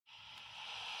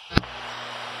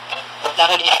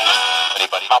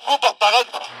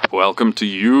Welcome to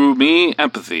You, Me,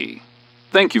 Empathy.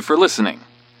 Thank you for listening.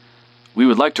 We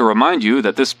would like to remind you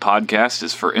that this podcast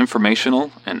is for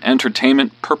informational and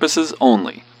entertainment purposes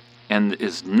only, and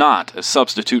is not a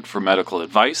substitute for medical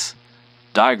advice,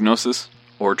 diagnosis,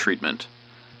 or treatment.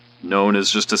 Known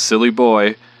as just a silly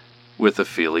boy with a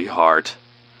feely heart.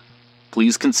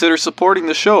 Please consider supporting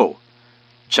the show.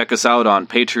 Check us out on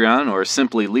Patreon or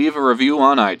simply leave a review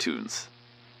on iTunes.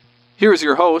 Here's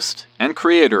your host and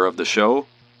creator of the show,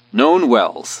 Known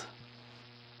Wells.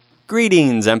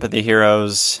 Greetings, Empathy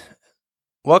Heroes.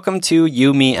 Welcome to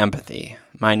You, Me, Empathy.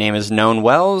 My name is Known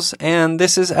Wells, and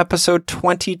this is episode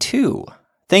 22.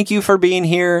 Thank you for being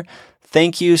here.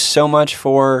 Thank you so much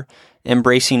for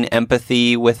embracing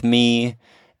empathy with me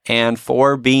and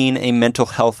for being a mental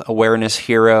health awareness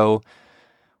hero,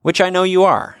 which I know you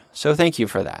are. So thank you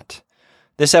for that.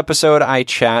 This episode, I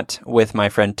chat with my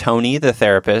friend Tony, the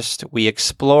therapist. We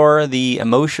explore the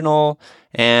emotional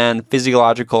and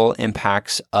physiological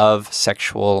impacts of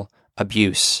sexual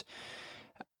abuse.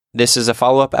 This is a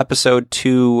follow-up episode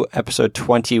to episode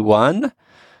 21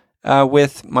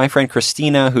 with my friend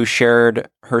Christina, who shared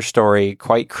her story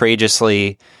quite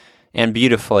courageously and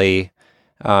beautifully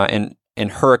in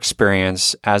her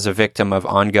experience as a victim of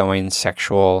ongoing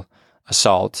sexual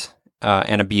assault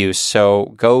and abuse.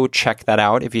 So go check that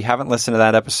out. If you haven't listened to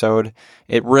that episode,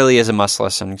 it really is a must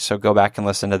listen. So go back and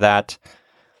listen to that.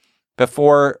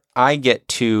 Before I get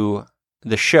to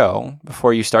the show,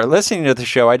 before you start listening to the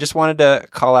show, I just wanted to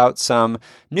call out some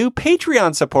new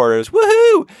Patreon supporters.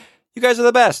 Woohoo! You guys are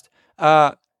the best.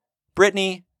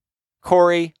 Brittany,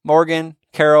 Corey, Morgan,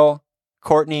 Carol,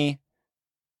 Courtney,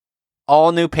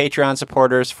 all new Patreon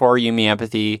supporters for You, Me,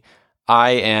 Empathy.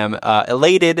 I am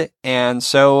elated and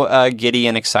so giddy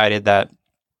and excited that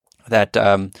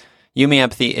You, Me,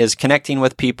 Empathy is connecting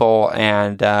with people,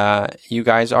 and you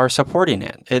guys are supporting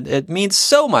it. It means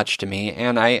so much to me,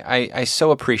 and I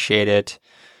so appreciate it.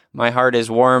 My heart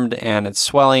is warmed and it's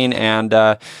swelling, and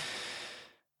you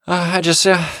guys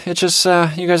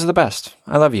are the best.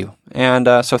 I love you, and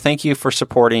so thank you for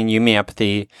supporting You, Me,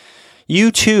 Empathy.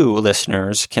 You too,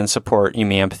 listeners, can support You,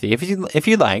 Me, Empathy if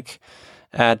you like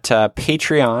at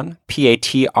Patreon,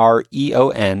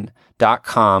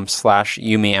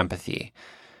 patreon.com/You, Me, Empathy.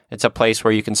 It's a place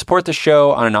where you can support the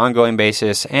show on an ongoing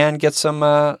basis and get some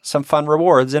fun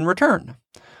rewards in return.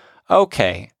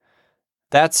 Okay,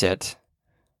 that's it.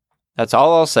 That's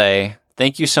all I'll say.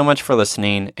 Thank you so much for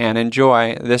listening, and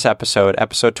enjoy this episode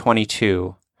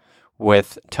 22,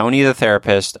 with Tony the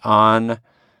therapist on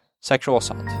sexual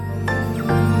assault.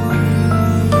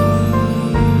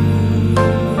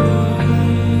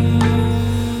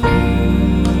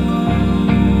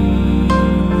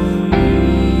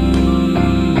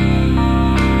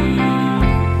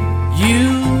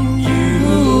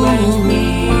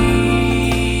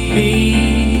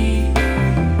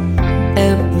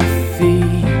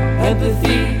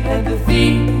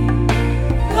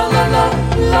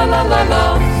 La la la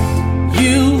la.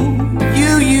 You,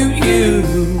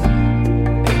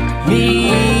 me,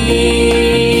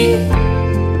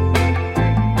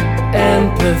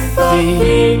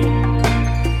 empathy.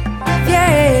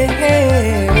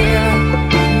 Yeah.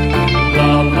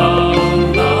 La la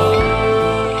la.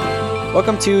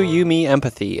 Welcome to You, Me,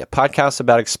 Empathy, a podcast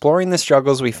about exploring the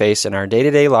struggles we face in our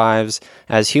day-to-day lives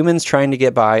as humans trying to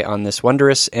get by on this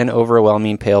wondrous and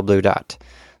overwhelming pale blue dot.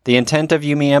 The intent of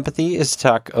You, Me, Empathy is to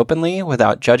talk openly,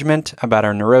 without judgment, about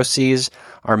our neuroses,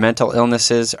 our mental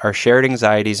illnesses, our shared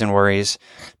anxieties and worries,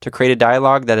 to create a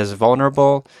dialogue that is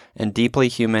vulnerable and deeply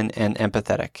human and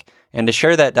empathetic, and to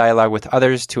share that dialogue with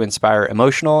others to inspire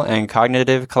emotional and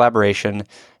cognitive collaboration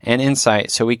and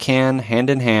insight so we can, hand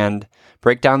in hand,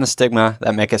 break down the stigma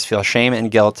that make us feel shame and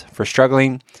guilt for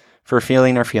struggling, for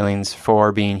feeling our feelings,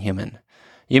 for being human.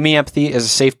 You, Me, Empathy is a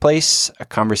safe place, a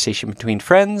conversation between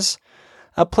friends,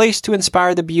 a place to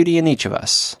inspire the beauty in each of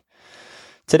us.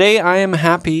 Today, I am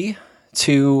happy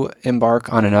to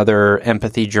embark on another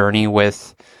empathy journey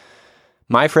with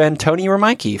my friend Tony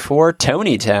Romike for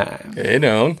Tony Time. Hey,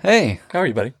 Known. Hey. How are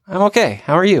you, buddy? I'm okay.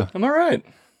 How are you? I'm all right.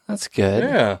 That's good.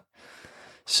 Yeah.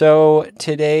 So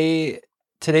today's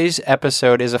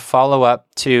episode is a follow-up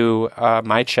to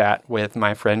my chat with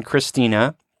my friend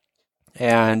Christina,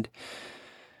 and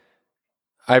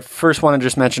I first want to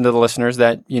just mention to the listeners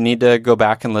that you need to go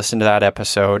back and listen to that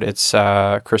episode. It's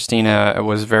Christina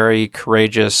was very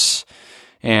courageous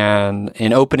and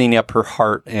in opening up her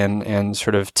heart and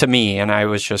sort of to me, and I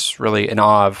was just really in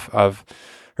awe of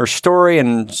her story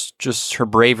and just her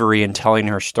bravery in telling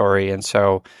her story. And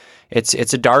so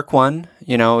it's a dark one.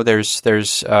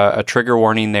 There's a trigger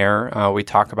warning there. We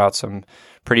talk about some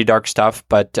pretty dark stuff,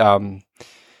 but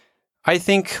I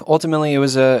think ultimately it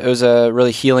was a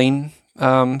really healing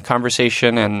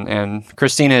conversation, and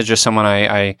Christina is just someone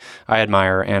I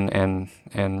admire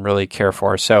and really care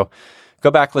for. So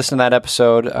go back, listen to that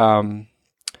episode.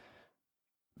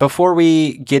 Before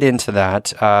we get into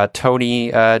that,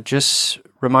 Tony, just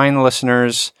remind the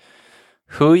listeners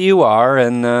who you are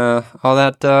and all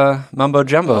that mumbo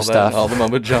jumbo stuff. All the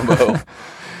mumbo jumbo.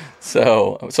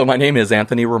 So my name is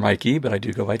Anthony Romike, but I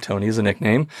do go by Tony as a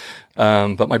nickname.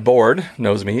 But my board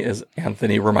knows me as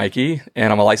Anthony Romike,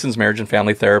 and I'm a licensed marriage and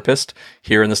family therapist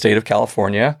here in the state of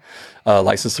California,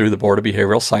 licensed through the Board of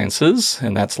Behavioral Sciences,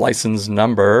 and that's license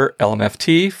number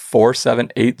LMFT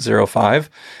 47805.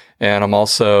 And I'm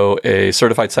also a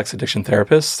certified sex addiction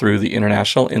therapist through the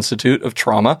International Institute of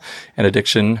Trauma and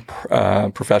Addiction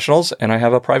Professionals, and I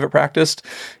have a private practice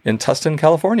in Tustin,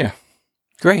 California.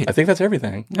 Great. I think that's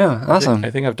everything. Yeah, awesome. I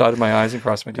think I've dotted my I's and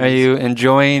crossed my T's. Are you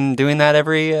enjoying doing that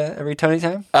every Tony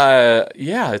time?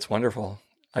 Yeah, it's wonderful.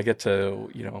 I get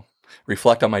to,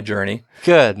 reflect on my journey.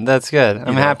 Good. That's good.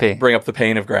 I'm happy. Bring up the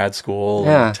pain of grad school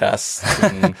and tests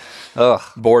and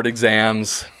board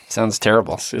exams. Sounds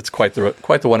terrible. It's quite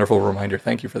the wonderful reminder.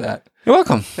 Thank you for that. You're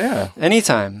welcome. Yeah.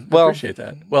 Anytime. I appreciate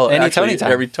that. Well, Tony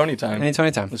time. Every Tony time. Any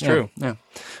Tony time. That's true. Yeah.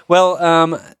 Well,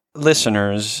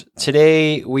 listeners,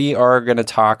 today we are going to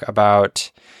talk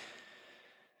about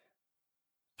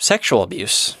sexual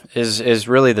abuse is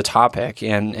really the topic.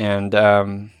 And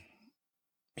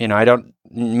I don't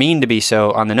mean to be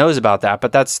so on the nose about that,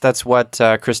 but that's what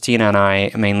Christina and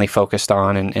I mainly focused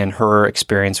on and her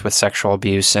experience with sexual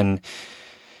abuse. And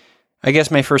I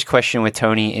guess my first question with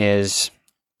Tony is,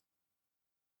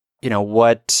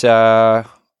 what's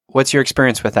your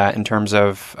experience with that in terms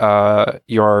of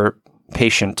your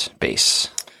patient base?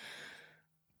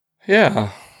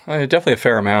 Yeah, definitely a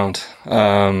fair amount.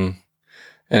 And,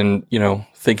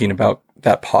 thinking about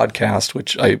that podcast,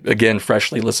 which I, again,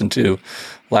 freshly listened to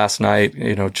last night,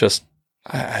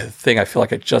 I feel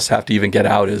like I just have to even get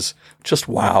out is just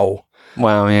wow.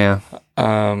 Wow, yeah.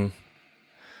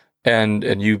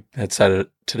 And you had said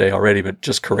it today already, but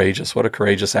just courageous. What a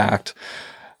courageous act.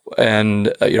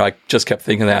 And, I just kept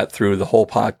thinking that through the whole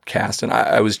podcast. And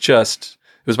it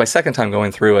was my second time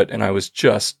going through it. And I was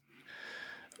just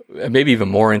maybe even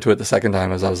more into it the second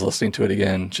time as I was listening to it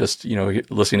again, just,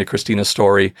 listening to Christina's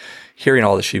story, hearing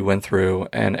all that she went through.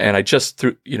 And I just,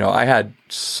 I had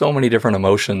so many different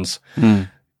emotions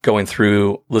going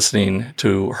through listening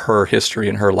to her history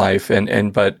and her life.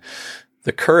 But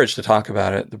the courage to talk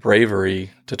about it, the bravery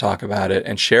to talk about it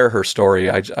and share her story,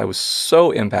 I was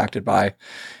so impacted by,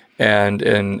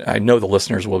 and I know the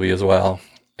listeners will be as well.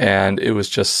 And it was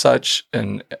just such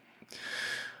inspiring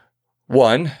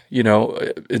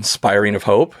of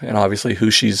hope, and obviously who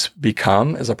she's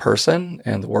become as a person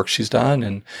and the work she's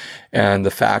done and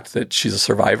the fact that she's a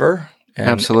survivor. And,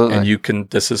 absolutely. And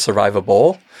this is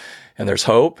survivable. And there's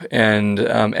hope, and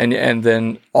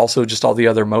then also just all the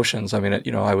other emotions. I mean, I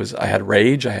had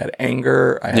rage, I had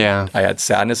anger, I had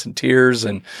sadness and tears,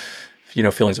 and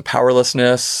feelings of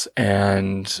powerlessness,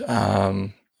 and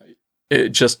it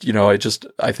just,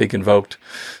 I think invoked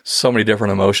so many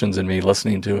different emotions in me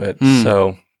listening to it.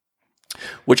 So,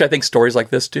 which I think stories like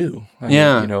this do.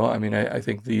 I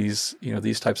think these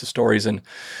types of stories and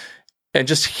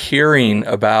just hearing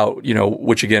about,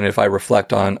 which again, if I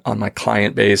reflect on my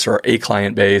client base or a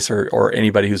client base or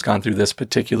anybody who's gone through this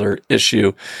particular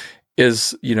issue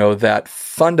is, that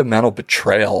fundamental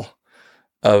betrayal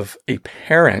of a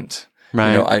parent,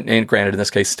 right. And granted in this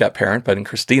case, step parent, but in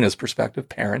Christina's perspective,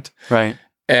 parent. Right.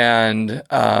 And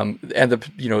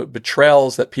the,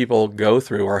 betrayals that people go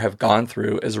through or have gone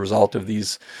through as a result of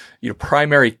these,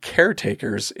 primary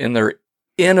caretakers in their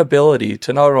inability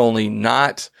to not only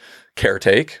not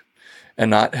caretake and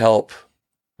not help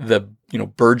the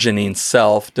burgeoning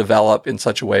self develop in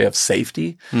such a way of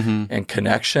safety and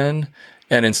connection,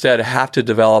 and instead have to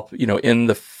develop in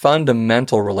the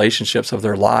fundamental relationships of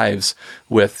their lives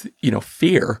with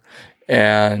fear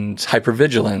and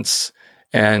hypervigilance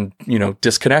and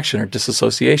disconnection or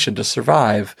disassociation to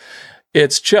survive.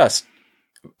 It's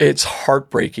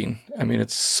heartbreaking. I mean,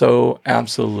 it's so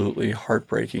absolutely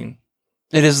heartbreaking.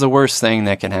 It is the worst thing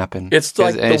that can happen. It's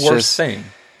like the worst thing.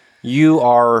 You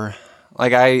are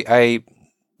like I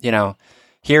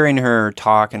hearing her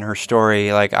talk and her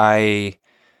story, like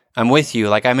I'm with you.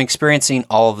 Like I'm experiencing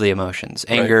all of the emotions,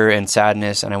 anger and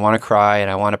sadness, and I want to cry and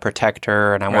I want to protect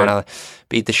her and I want to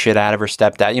beat the shit out of her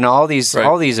stepdad. All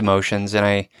these emotions, and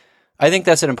I think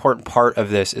that's an important part of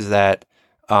this is that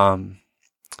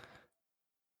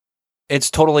it's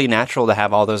totally natural to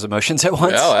have all those emotions at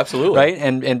once. Oh, absolutely. Right?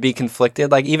 And be conflicted.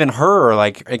 Like even her,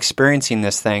 like experiencing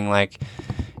this thing, like,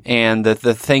 and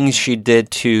the things she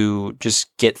did to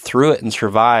just get through it and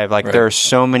survive. Like there are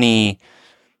so many,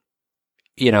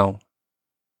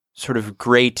 sort of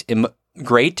great, and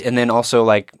then also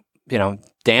like,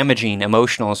 damaging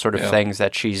emotional sort of things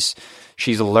that she's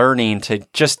learning to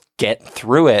just get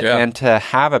through it, and to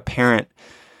have a parent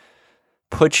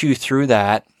put you through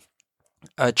that,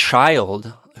 a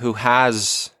child who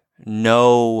has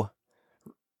no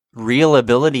real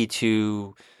ability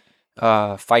to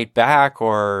fight back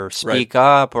or speak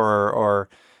up or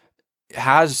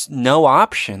has no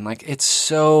option. Like it's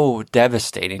so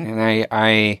devastating, and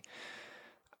I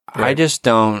just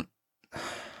don't.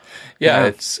 Yeah,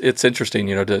 it's interesting,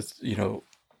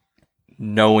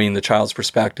 knowing the child's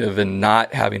perspective and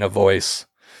not having a voice,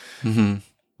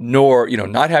 nor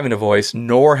not having a voice,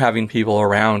 nor having people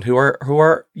around who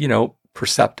are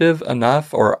perceptive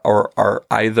enough or are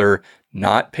either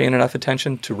not paying enough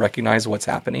attention to recognize what's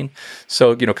happening.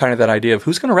 So kind of that idea of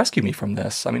who's going to rescue me from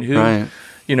this. I mean, who? Right.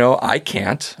 I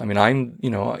can't. I mean, I'm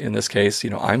in this case,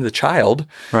 I'm the child.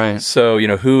 Right. So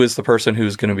who is the person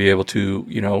who's going to be able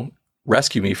to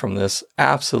rescue me from this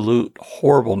absolute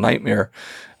horrible nightmare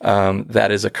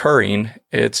that is occurring?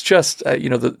 It's just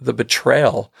the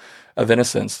betrayal of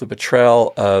innocence, the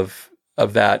betrayal of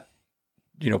that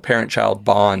parent-child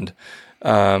bond.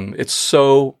 It's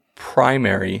so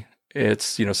primary.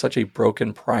 It's such a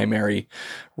broken primary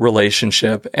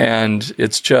relationship, and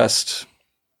it's just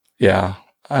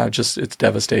it's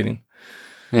devastating.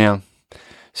 Yeah.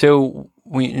 So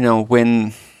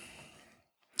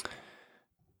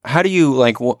how do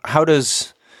you how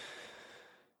does,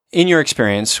 in your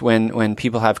experience, when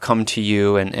people have come to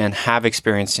you and have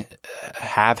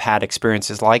had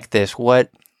experiences like this,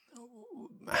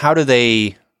 how do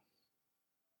they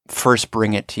first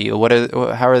bring it to you?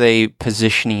 How are they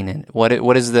positioning it?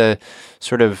 What is the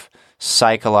sort of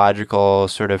psychological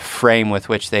sort of frame with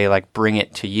which they bring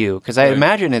it to you? Because I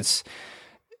imagine it's,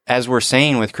 as we're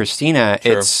saying with Christina,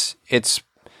 it's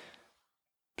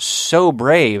so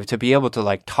brave to be able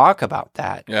to talk about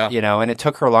that, and it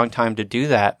took her a long time to do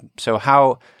that. So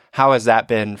how has that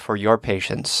been for your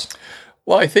patients?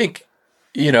 Well, I think,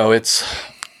 it's,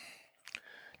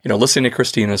 listening to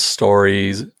Christina's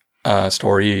story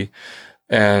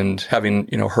and having,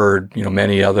 heard,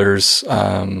 many others,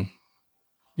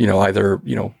 either,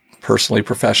 personally,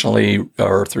 professionally,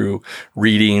 or through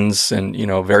readings and,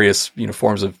 various,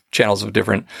 forms of channels of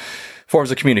different forms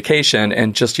of communication,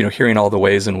 and just, hearing all the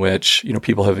ways in which,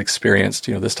 people have experienced,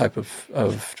 this type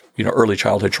of early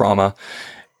childhood trauma.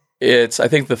 It's, I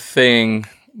think, the thing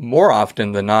more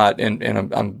often than not, and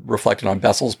I'm reflecting on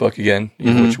Bessel's book again,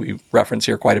 which we reference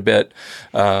here quite a bit.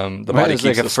 The Body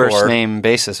Keeps the Score. First name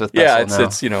basis with Bessel. Yeah,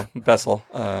 it's Bessel.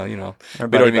 We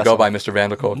don't even go by Mr. Van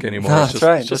der Kolk anymore. No,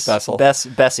 it's just Bessel.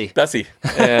 Bessie.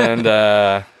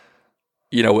 And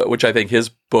which I think his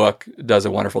book does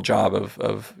a wonderful job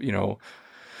of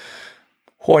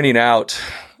pointing out,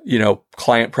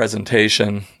 client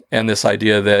presentation and this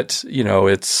idea that,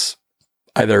 it's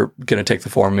either going to take the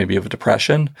form maybe of a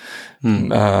depression,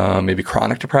 maybe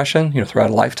chronic depression, throughout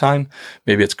a lifetime.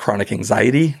 Maybe it's chronic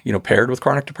anxiety, paired with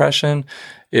chronic depression.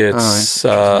 It's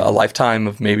a lifetime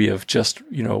of just,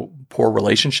 poor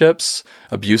relationships,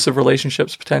 abusive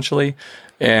relationships potentially,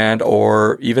 and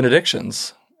or even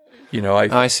addictions.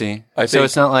 I see. So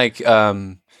it's not like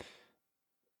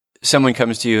someone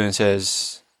comes to you and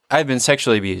says, "I've been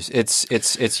sexually abused."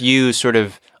 It's you sort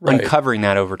of uncovering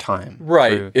that over time.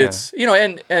 Right. It's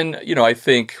I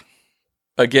think,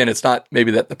 again, it's not maybe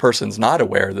that the person's not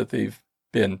aware that they've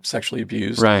been sexually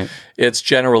abused. Right. It's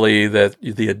generally that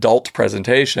the adult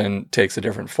presentation takes a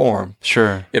different form.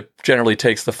 Sure. It generally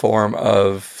takes the form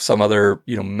of some other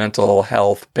mental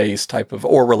health based type of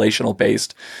or relational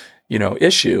based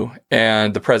issue,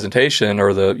 and the presentation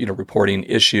or the reporting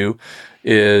issue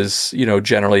is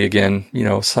generally again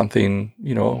something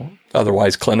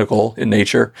otherwise clinical in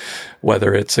nature,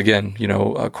 whether it's again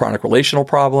chronic relational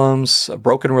problems, a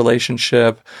broken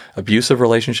relationship, abusive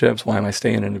relationships. Why am I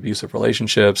staying in abusive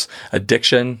relationships?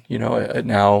 Addiction,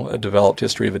 now a developed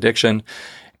history of addiction,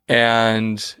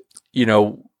 and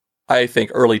I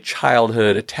think early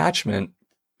childhood attachment,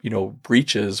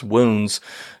 breaches, wounds,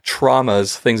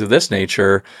 traumas, things of this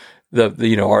nature,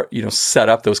 are set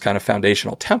up those kind of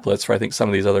foundational templates for I think some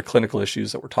of these other clinical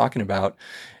issues that we're talking about.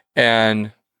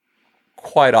 And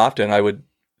quite often, I would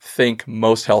think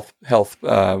most mental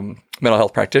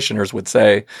health practitioners would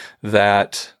say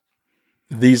that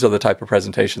these are the type of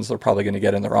presentations they're probably going to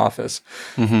get in their office.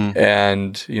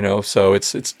 And so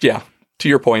it's to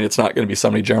your point, it's not going to be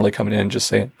somebody generally coming in just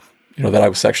saying, that I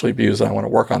was sexually abused and I want to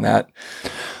work on that.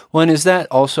 Well, and is that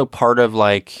also part of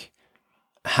like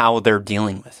how they're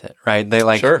dealing with it, right? They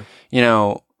like, sure.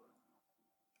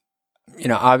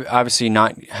 Obviously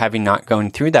not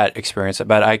going through that experience,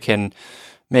 but I can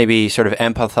maybe sort of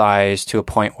empathize to a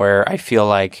point where I feel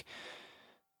like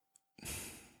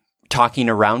talking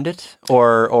around it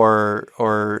or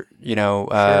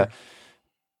Sure.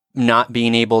 Not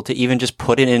being able to even just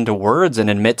put it into words and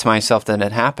admit to myself that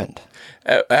it happened.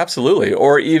 Absolutely.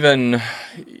 Or even,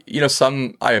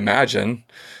 I imagine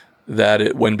that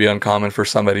it wouldn't be uncommon for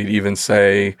somebody to even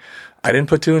say, I didn't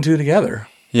put two and two together.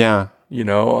 Yeah.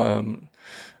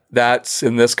 That's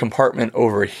in this compartment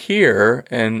over here,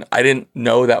 and I didn't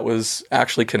know that was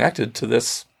actually connected to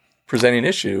this presenting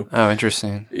issue. Oh,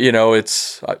 interesting.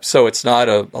 It's not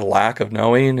a lack of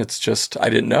knowing. It's just, I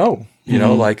didn't know,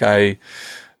 like I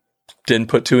didn't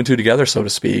put two and two together, so to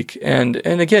speak. And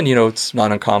again, it's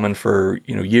not uncommon for,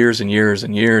 years and years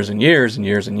and years and years and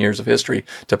years and years of history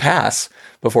to pass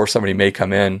before somebody may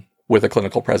come in with a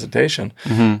clinical presentation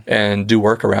and do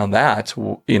work around that,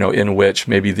 in which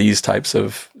maybe these types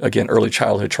of, again, early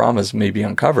childhood traumas may be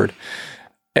uncovered.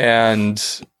 And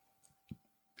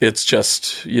it's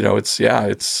just,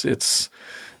 it's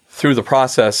through the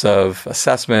process of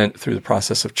assessment, through the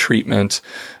process of treatment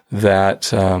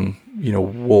that,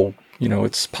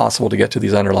 it's possible to get to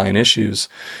these underlying issues.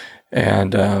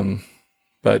 And,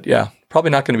 but yeah,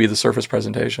 probably not going to be the surface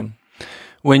presentation.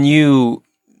 When you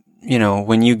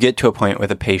get to a point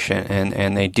with a patient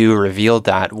and they do reveal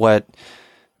that, what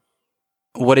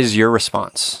is your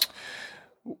response?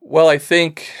 Well, I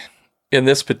think in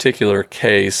this particular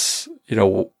case,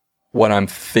 what I'm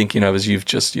thinking of is you've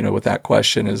just, with that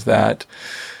question is that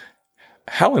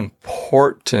how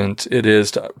important it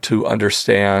is to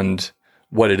understand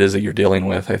what it is that you're dealing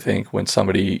with. I think when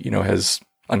somebody, has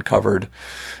uncovered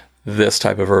this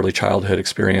type of early childhood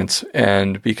experience,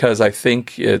 and because I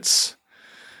think it's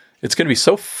going to be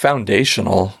so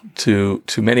foundational to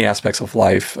many aspects of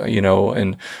life,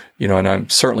 and I'm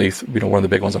certainly, one of the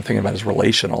big ones I'm thinking about is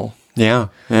relational. Yeah.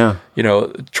 Yeah.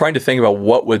 Trying to think about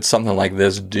what would something like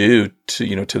this do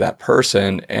to, to that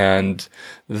person and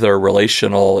their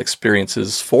relational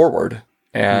experiences forward.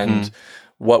 And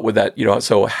what would that,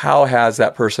 so how has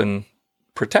that person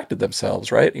protected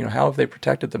themselves, right? How have they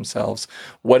protected themselves?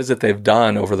 What is it they've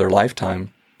done over their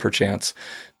lifetime, perchance,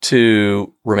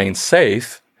 to remain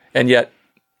safe and yet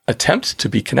attempt to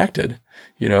be connected,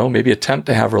 maybe attempt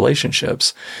to have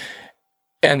relationships.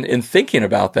 And in thinking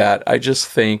about that, I just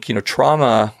think,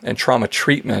 trauma and trauma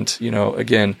treatment,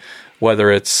 again, whether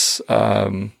it's,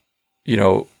 through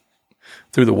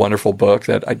the wonderful book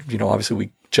that obviously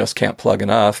we just can't plug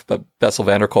enough, but Bessel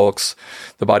van der Kolk's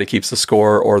The Body Keeps the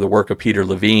Score, or the work of Peter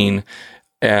Levine,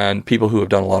 and people who have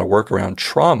done a lot of work around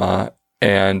trauma,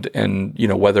 and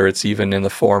whether it's even in the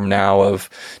form now of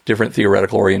different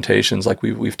theoretical orientations like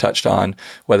we've touched on,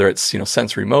 whether it's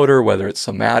sensory motor, whether it's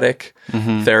somatic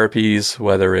therapies,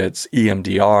 whether it's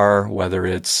EMDR, whether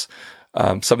it's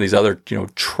some of these other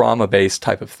trauma-based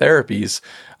type of therapies,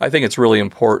 I think it's really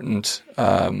important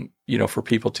for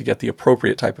people to get the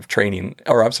appropriate type of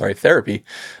therapy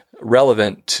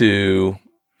relevant to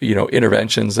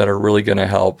interventions that are really going to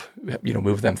help,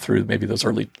 move them through maybe those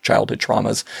early childhood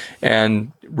traumas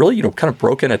and really, kind of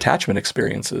broken attachment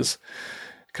experiences.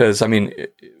 Because, if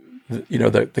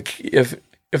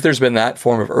there's been that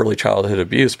form of early childhood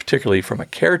abuse, particularly from a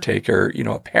caretaker,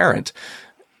 a parent,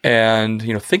 and,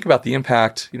 think about the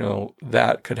impact,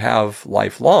 that could have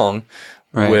lifelong.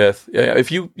 Right. With, if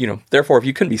you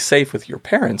couldn't be safe with your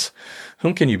parents,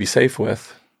 whom can you be safe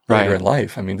with later in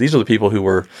life? These are the people who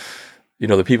were,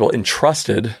 the people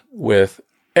entrusted with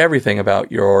everything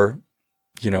about your,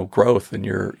 growth and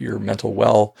your mental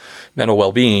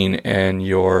well-being and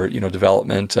your,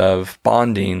 development of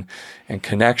bonding and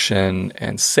connection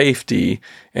and safety.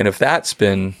 And if that's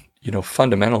been,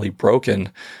 fundamentally broken,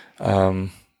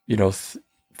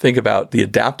 think about the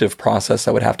adaptive process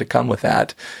that would have to come with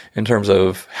that in terms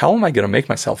of how am I going to make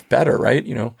myself better, right?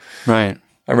 Right.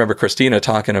 I remember Christina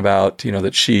talking about,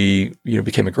 that she,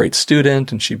 became a great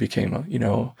student and she became a,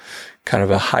 kind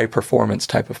of a high performance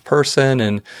type of person.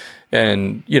 And,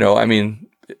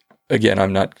 again,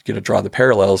 I'm not going to draw the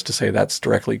parallels to say that's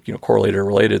directly, correlated or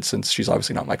related, since she's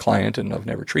obviously not my client and I've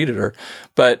never treated her.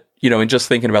 But, in just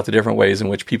thinking about the different ways in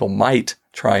which people might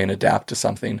try and adapt to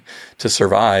something to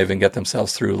survive and get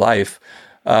themselves through life,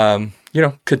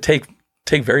 could take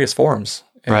various forms.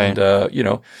 And,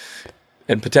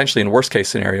 and potentially in worst case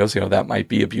scenarios, that might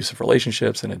be abusive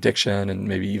relationships and addiction and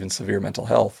maybe even severe mental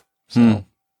health. So.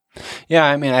 Yeah,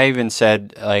 I mean, I even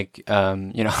said, like,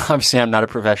 obviously I'm not a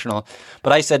professional,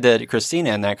 but I said to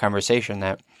Christina in that conversation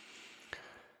that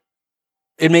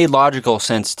it made logical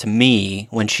sense to me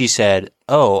when she said,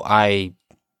 oh, I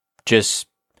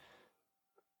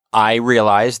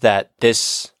realized that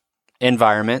this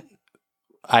environment,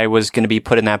 I was going to be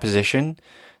put in that position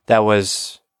that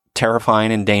was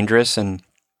terrifying and dangerous and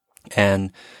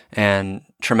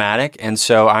traumatic. And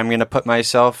so I'm going to put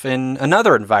myself in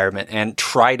another environment and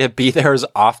try to be there as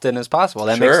often as possible.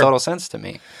 That makes total sense to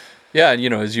me. Yeah.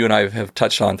 And, as you and I have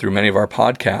touched on through many of our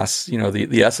podcasts,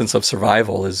 the essence of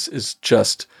survival is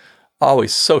just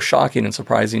always so shocking and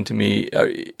surprising to me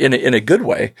in a good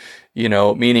way,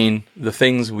 meaning the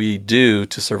things we do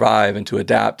to survive and to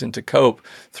adapt and to cope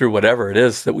through whatever it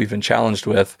is that we've been challenged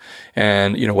with,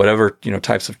 and, whatever,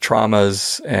 types of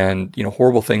traumas and,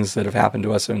 horrible things that have happened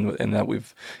to us and that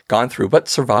we've gone through, but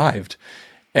survived.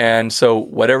 And so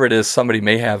whatever it is somebody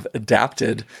may have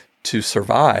adapted to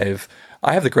survive,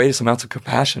 I have the greatest amounts of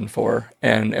compassion for.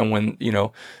 And when,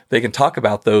 they can talk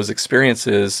about those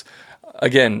experiences,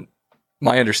 again,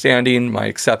 my understanding, my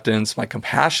acceptance, my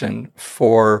compassion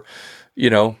for,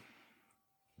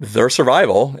 their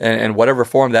survival and whatever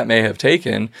form that may have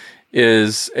taken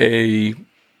is a,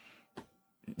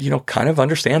 kind of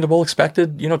understandable,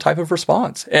 expected, type of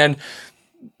response. And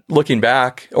looking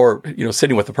back or,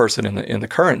 sitting with the person in the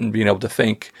current and being able to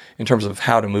think in terms of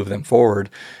how to move them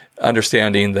forward,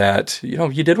 understanding that,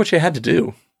 you did what you had to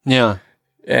do. Yeah.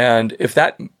 And if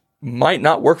that might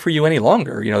not work for you any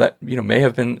longer, that, may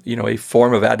have been, a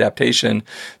form of adaptation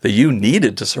that you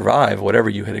needed to survive whatever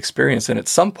you had experienced. And at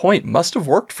some point must have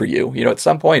worked for you. At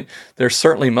some point, there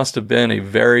certainly must have been a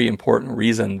very important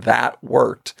reason that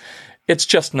worked. It's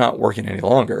just not working any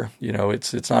longer.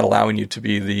 It's not allowing you to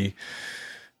be the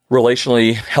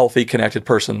relationally healthy, connected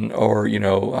person or,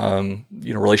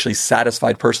 relationally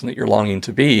satisfied person that you're longing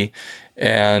to be,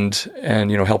 and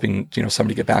helping,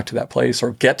 somebody get back to that place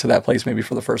or get to that place maybe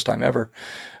for the first time ever.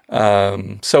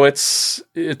 So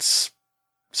it's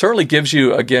certainly gives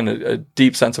you, again, a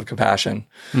deep sense of compassion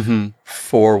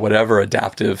for whatever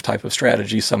adaptive type of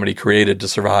strategy somebody created to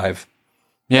survive.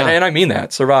 Yeah. And I mean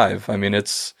that, survive. I mean,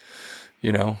 it's,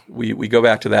 we go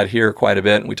back to that here quite a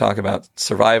bit, and we talk about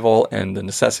survival and the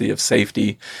necessity of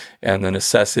safety and the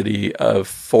necessity of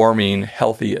forming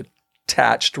healthy,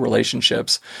 attached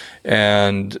relationships,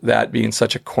 and that being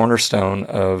such a cornerstone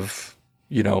of,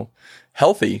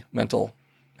 healthy mental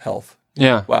health.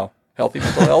 Yeah. Wow. Healthy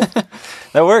mental health.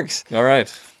 That works. All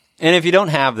right. And if you don't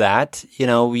have that,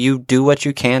 you do what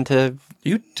you can to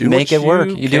make it work.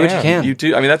 You do what you can. You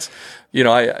do. I mean, that's,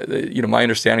 my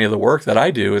understanding of the work that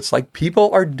I do, it's like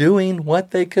people are doing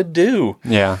what they could do.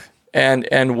 Yeah.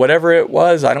 And whatever it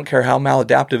was, I don't care how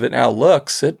maladaptive it now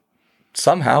looks, it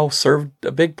somehow served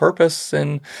a big purpose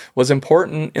and was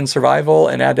important in survival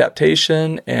and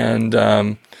adaptation.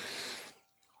 And,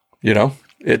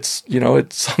 it's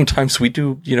sometimes we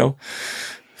do,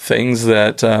 things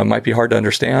that might be hard to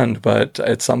understand, but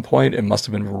at some point it must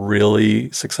have been really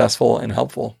successful and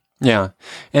helpful. Yeah.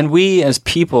 And we as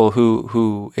people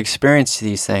who experience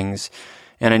these things,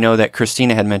 and I know that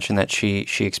Christina had mentioned that she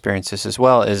experienced this as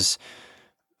well, is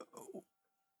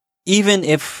even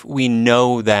if we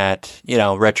know that,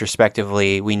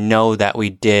 retrospectively, we know that we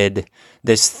did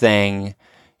this thing,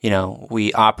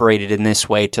 we operated in this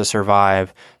way to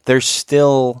survive, there's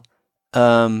still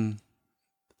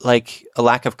like a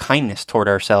lack of kindness toward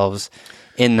ourselves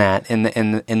in that, in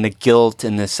the guilt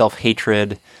and the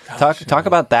self-hatred. Talk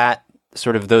about that,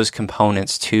 sort of those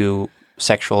components to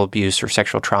sexual abuse or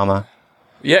sexual trauma.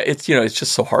 Yeah, it's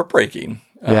just so heartbreaking.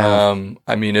 Yeah.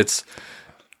 I mean,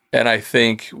 and I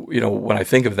think, when I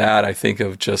think of that, I think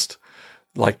of just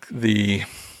like the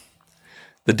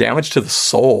damage to the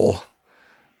soul,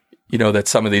 that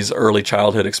some of these early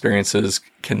childhood experiences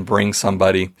can bring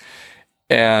somebody.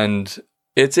 And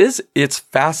it's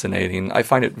fascinating. I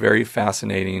find it very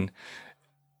fascinating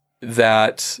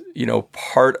that,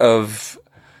 part of,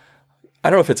 I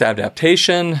don't know if it's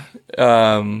adaptation,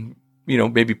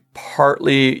 maybe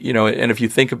partly, and if you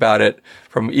think about it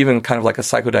from even kind of like a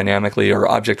psychodynamically or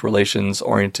object relations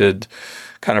oriented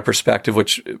kind of perspective,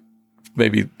 which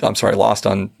maybe, lost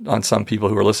on some people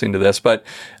who are listening to this, but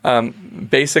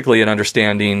basically an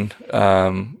understanding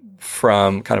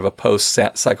from kind of a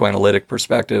post-psychoanalytic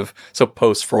perspective, so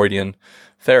post-Freudian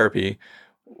therapy,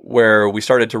 where we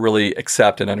started to really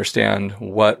accept and understand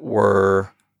what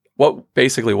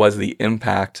basically was the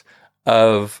impact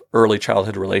of early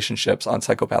childhood relationships on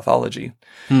psychopathology.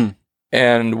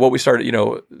 And what we started,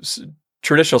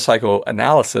 traditional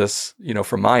psychoanalysis,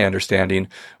 from my understanding,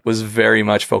 was very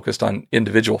much focused on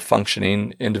individual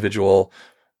functioning, individual,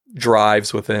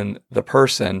 drives within the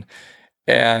person.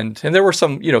 And there were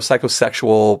some,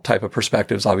 psychosexual type of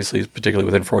perspectives, obviously, particularly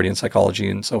within Freudian psychology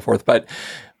and so forth. But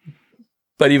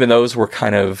even those were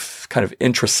kind of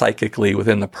intrapsychically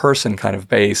within the person kind of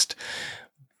based.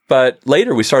 But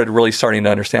later we started to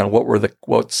understand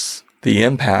what's the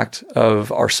impact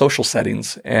of our social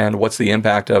settings and what's the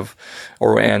impact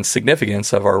and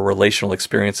significance of our relational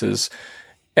experiences.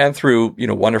 And through,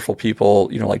 wonderful people,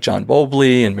 like John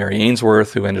Bowlby and Mary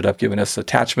Ainsworth, who ended up giving us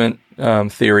attachment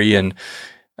theory and,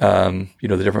 the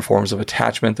different forms of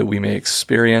attachment that we may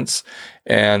experience.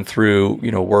 And through,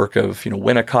 work of,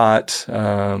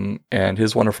 Winnicott and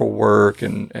his wonderful work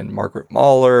and Margaret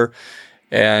Mahler.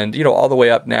 And, all the way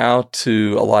up now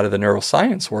to a lot of the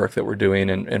neuroscience work that we're doing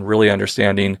and really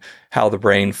understanding how the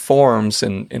brain forms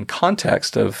in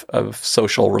context of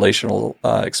social relational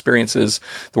experiences,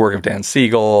 the work of Dan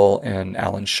Siegel and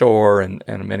Alan Shore and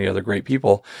many other great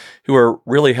people who are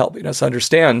really helping us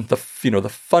understand the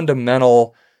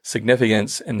fundamental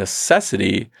significance and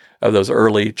necessity of those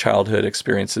early childhood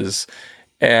experiences.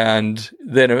 And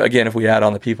then again, if we add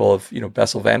on the people of,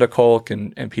 Bessel van der Kolk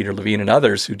and Peter Levine and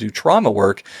others who do trauma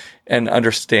work and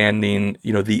understanding,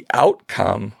 the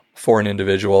outcome for an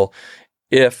individual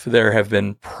if there have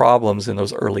been problems in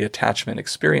those early attachment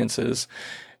experiences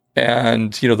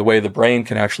and, the way the brain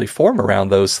can actually form around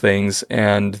those things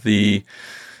and the,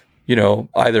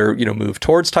 either, move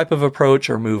towards type of approach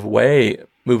or move away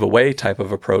type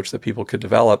of approach that people could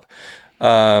develop.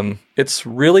 It's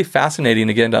really fascinating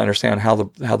again to understand how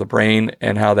the brain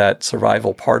and how that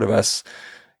survival part of us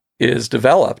is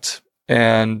developed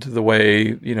and the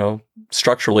way,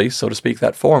 structurally, so to speak,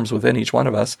 that forms within each one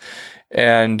of us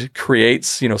and creates,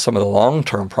 some of the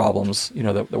long-term problems,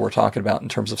 that we're talking about in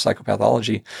terms of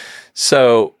psychopathology.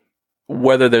 So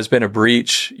whether there's been a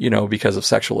breach, because of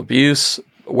sexual abuse,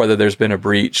 whether there's been a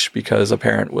breach because a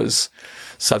parent was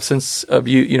substance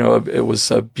abuse, it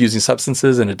was abusing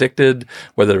substances and addicted,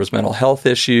 whether there was mental health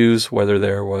issues, whether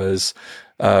there was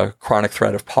chronic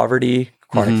threat of poverty,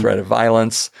 chronic threat of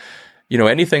violence,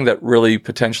 anything that really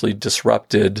potentially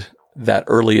disrupted that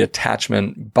early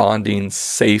attachment, bonding,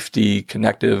 safety,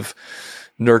 connective,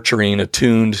 nurturing,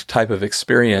 attuned type of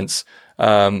experience.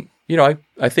 I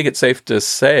think it's safe to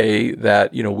say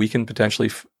that, we can potentially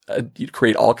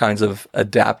create all kinds of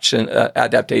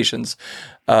adaptations,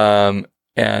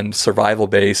 and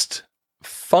survival-based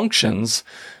functions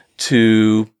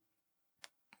to,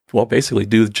 basically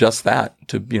do just that,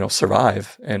 to,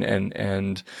 survive.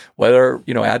 And whether,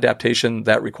 adaptation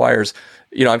that requires,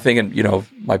 I'm thinking,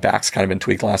 my back's kind of been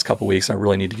tweaked the last couple of weeks. I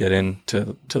really need to get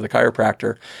into the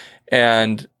chiropractor.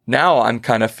 And now I'm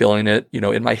kind of feeling it,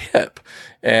 in my hip.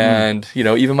 And,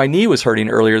 even my knee was hurting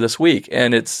earlier this week.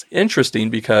 And it's interesting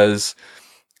because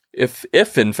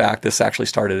if in fact this actually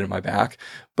started in my back,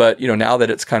 but now that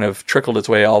it's kind of trickled its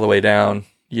way all the way down,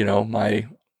 my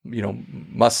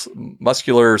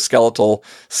muscular skeletal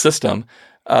system,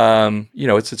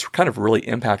 it's kind of really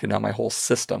impacted on my whole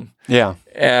system. Yeah,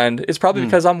 and it's probably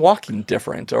because I'm walking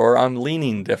different or I'm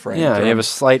leaning different. Yeah, you have a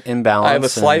slight imbalance. I have a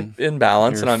slight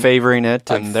imbalance, and I'm favoring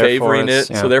it. I'm favoring it,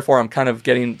 so therefore I'm kind of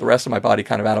getting the rest of my body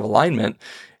kind of out of alignment.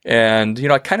 And,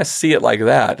 I kind of see it like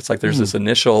that. It's like there's this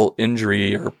initial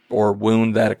injury or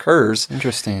wound that occurs.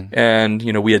 Interesting. And,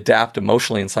 we adapt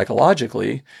emotionally and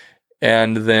psychologically.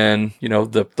 And then,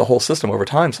 the whole system over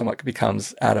time somewhat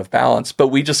becomes out of balance. But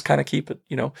we just kind of keep it,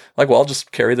 I'll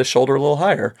just carry the shoulder a little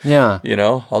higher. Yeah.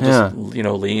 I'll just,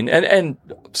 lean. And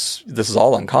this is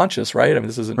all unconscious, right? I mean,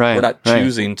 this isn't, we're not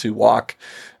choosing to walk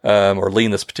or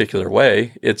lean this particular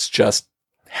way. It's just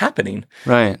happening.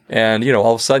 Right. And,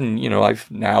 all of a sudden,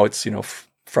 it's,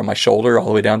 from my shoulder all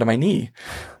the way down to my knee,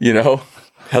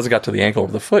 hasn't got to the ankle or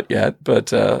the foot yet,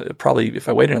 but probably if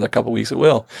I wait another couple of weeks, it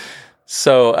will.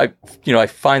 So I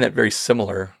find that very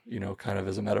similar, kind of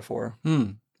as a metaphor.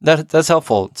 That's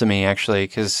helpful to me actually,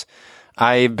 because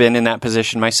I've been in that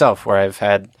position myself where I've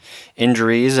had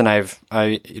injuries and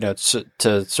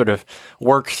to sort of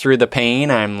work through the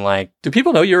pain. I'm like, do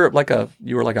people know you were like a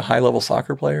high level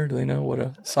soccer player? Do they know what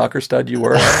a soccer stud you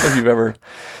were? I don't know if you've ever.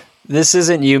 This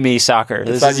isn't Yumi soccer.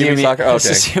 This is Yumi soccer. Okay. This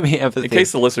is Yumi empathy. In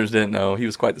case the listeners didn't know, he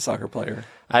was quite the soccer player.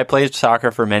 I played soccer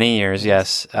for many years.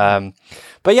 Yes.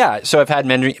 But yeah, so I've had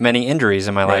many injuries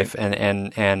in my life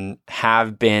and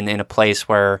have been in a place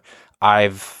where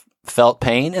I've felt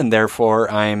pain and therefore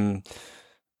I'm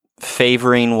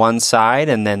favoring one side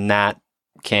and then that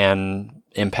can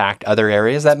impact other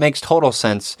areas. That makes total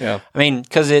sense. Yeah. I mean,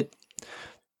 because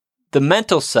the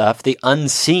mental stuff, the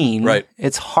unseen, right.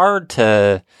 It's hard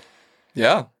to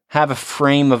have a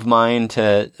frame of mind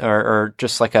or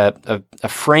just like a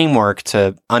framework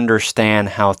to understand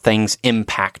how things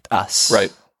impact us.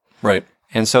 Right.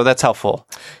 And so that's helpful.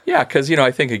 Yeah, because,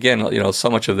 I think, again, so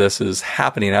much of this is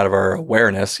happening out of our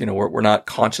awareness. We're not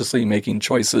consciously making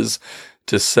choices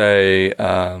to say,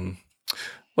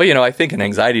 I think an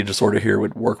anxiety disorder here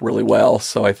would work really well.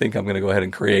 So I think I'm going to go ahead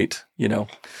and create, a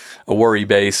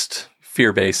worry-based,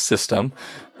 fear-based system.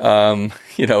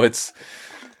 It's...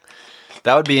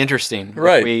 That would be interesting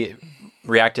right. if we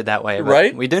reacted that way. But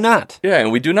right. We do not. Yeah,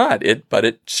 and we do not. But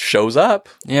it shows up.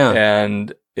 Yeah.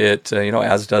 And it,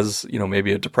 as does,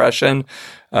 maybe a depression,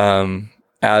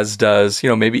 as does,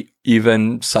 maybe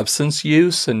even substance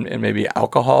use and maybe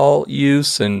alcohol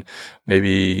use and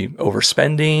maybe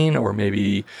overspending or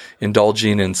maybe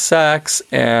indulging in sex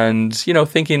and,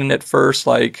 thinking at first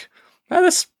like,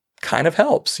 this kind of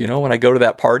helps, when I go to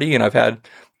that party and I've had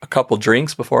a couple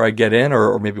drinks before I get in,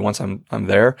 or maybe once I'm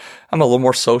there, I'm a little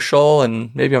more social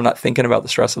and maybe I'm not thinking about the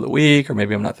stress of the week, or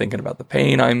maybe I'm not thinking about the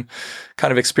pain I'm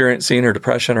kind of experiencing or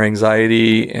depression or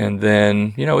anxiety. And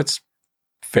then, it's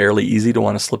fairly easy to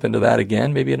want to slip into that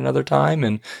again, maybe at another time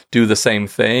and do the same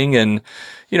thing. And,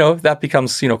 if that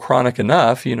becomes, chronic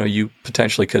enough, you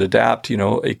potentially could adapt,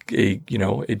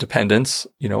 a dependence,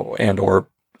 and or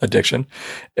addiction.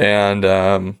 And,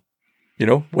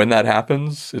 when that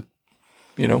happens,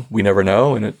 we never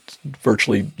know, and it's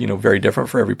virtually, very different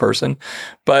for every person.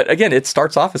 But again, it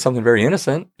starts off as something very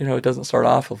innocent. It doesn't start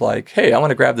off of like, hey, I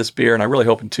want to grab this beer, and I really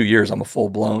hope in 2 years I'm a full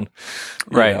blown,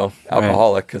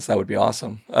 alcoholic, because that would be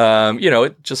awesome.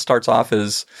 It just starts off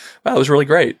as, wow, it was really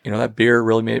great. That beer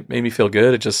really made me feel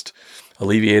good. It just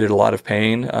alleviated a lot of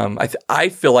pain. I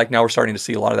feel like now we're starting to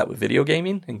see a lot of that with video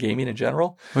gaming and gaming in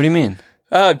general. What do you mean?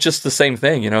 Just the same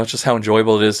thing, it's just how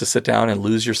enjoyable it is to sit down and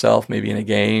lose yourself maybe in a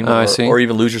game or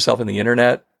even lose yourself in the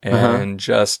internet and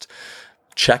just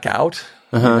check out,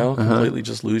 completely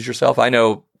just lose yourself. I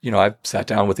know, I've sat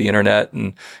down with the internet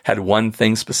and had one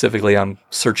thing specifically I'm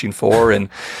searching for, and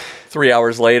 3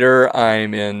 hours later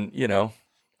I'm in,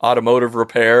 automotive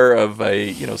repair of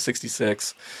a,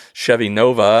 66 Chevy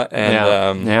Nova.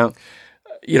 And,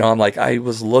 I'm like, I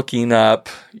was looking up,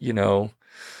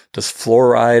 does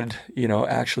fluoride,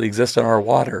 actually exist in our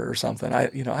water or something? I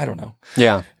don't know.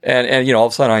 Yeah. And all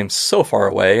of a sudden I'm so far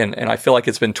away and I feel like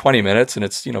it's been 20 minutes and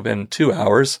it's, been 2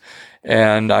 hours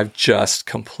and I've just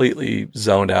completely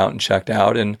zoned out and checked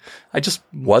out and I just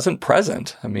wasn't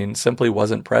present. I mean, simply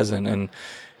wasn't present. And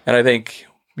I think,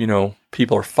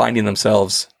 people are finding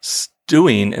themselves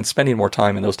doing and spending more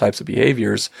time in those types of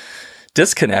behaviors,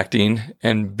 disconnecting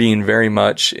and being very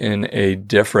much in a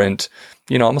different,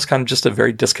 almost kind of just a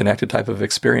very disconnected type of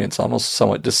experience, almost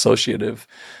somewhat dissociative.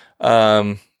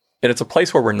 And it's a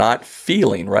place where we're not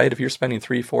feeling, right? If you're spending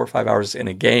 3, 4, 5 hours in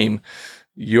a game,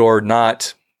 you're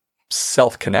not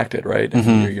self-connected, right?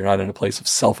 Mm-hmm. You're not in a place of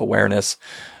self-awareness.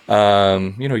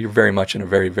 You're very much in a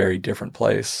very, very different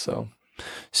place. So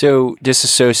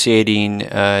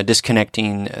disassociating,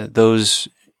 disconnecting, those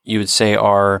you would say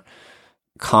are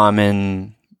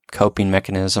common coping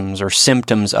mechanisms or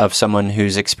symptoms of someone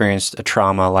who's experienced a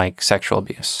trauma like sexual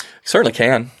abuse? Certainly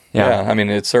can. Yeah. I mean,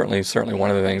 it's certainly one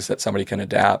of the things that somebody can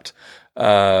adapt.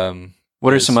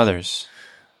 What are some others?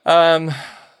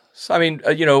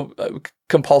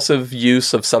 Compulsive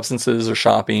use of substances or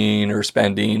shopping or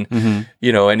spending,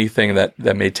 anything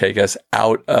that may take us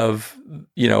out of,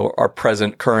 our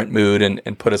present current mood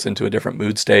and put us into a different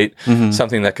mood state,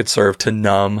 something that could serve to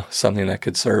numb, something that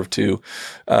could serve to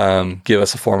give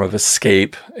us a form of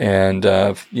escape. And,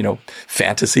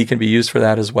 fantasy can be used for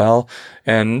that as well.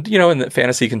 And, and that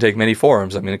fantasy can take many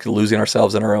forms. I mean, it could losing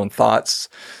ourselves in our own thoughts,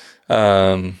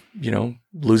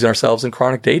 losing ourselves in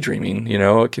chronic daydreaming,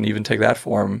 it can even take that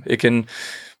form.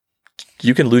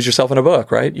 You can lose yourself in a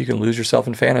book, right? You can lose yourself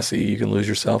in fantasy. You can lose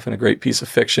yourself in a great piece of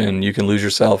fiction. You can lose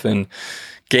yourself in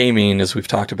gaming, as we've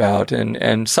talked about,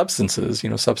 and substances,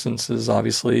 substances,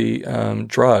 obviously,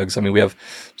 drugs. I mean, we have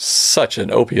such an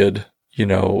opioid,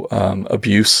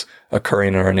 abuse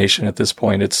occurring in our nation at this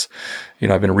point. It's,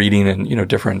 I've been reading and,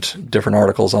 different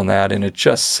articles on that. And it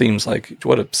just seems like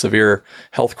what a severe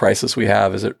health crisis we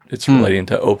have is it's relating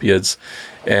to opiates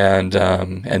and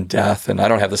death. And I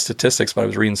don't have the statistics, but I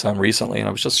was reading some recently and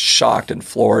I was just shocked and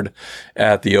floored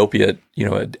at the opiate,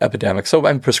 epidemic. So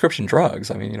prescription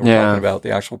drugs. I mean, we're talking about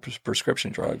the actual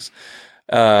prescription drugs.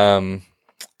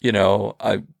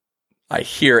 I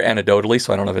hear anecdotally,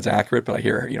 so I don't know if it's accurate, but I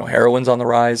hear, heroin's on the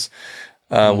rise.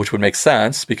 which would make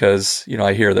sense because,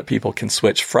 I hear that people can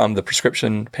switch from the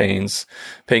prescription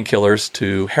painkillers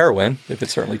to heroin if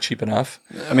it's certainly cheap enough.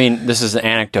 I mean, this is an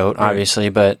anecdote, obviously,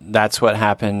 but that's what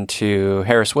happened to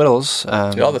Harris Whittles.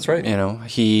 That's right.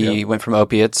 He went from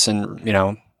opiates and,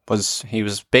 he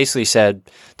was basically said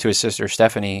to his sister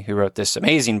Stephanie, who wrote this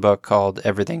amazing book called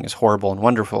Everything is Horrible and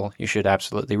Wonderful, you should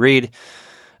absolutely read.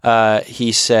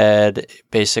 He said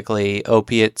basically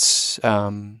opiates,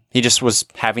 he just was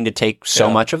having to take so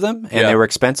much of them and they were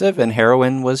expensive and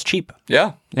heroin was cheap.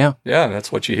 Yeah. Yeah. Yeah.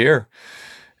 That's what you hear.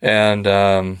 And,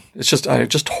 it's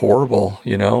just horrible,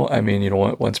 I mean,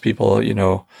 once people,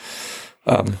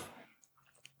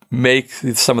 make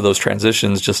some of those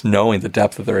transitions, just knowing the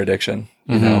depth of their addiction,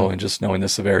 and just knowing the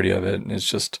severity of it. And it's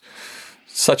just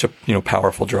such a,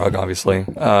 powerful drug, obviously,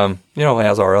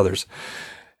 as are others.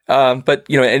 But,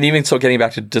 and even so getting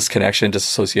back to disconnection,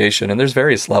 disassociation, and there's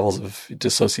various levels of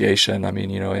dissociation. I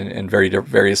mean, in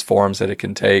various forms that it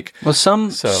can take. Well,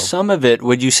 some of it,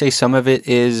 would you say some of it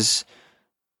is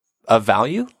of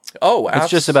value? Oh, it's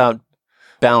just about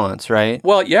balance, right?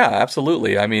 Well, yeah,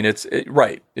 absolutely. I mean,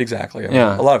 right, exactly. I mean,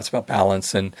 a lot of it's about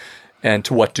balance and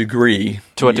to what degree.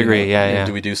 To what degree, yeah.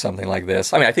 Do we do something like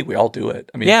this? I mean, I think we all do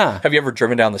it. I mean, have you ever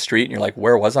driven down the street and you're like,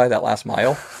 where was I that last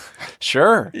mile?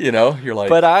 Sure. You're like.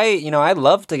 But I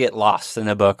love to get lost in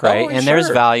a book, right? And there's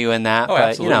value in that. But,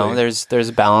 absolutely.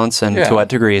 there's balance and to what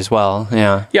degree as well.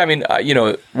 Yeah. Yeah, I mean,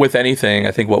 with anything,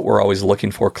 I think what we're always looking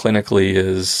for clinically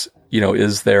is,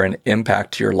 is there an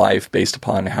impact to your life based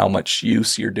upon how much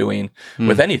use you're doing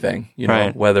with anything,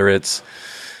 whether it's,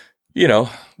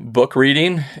 book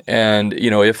reading and,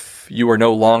 if you are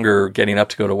no longer getting up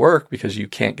to go to work because you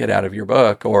can't get out of your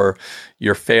book or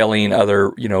you're failing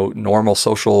other, normal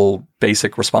social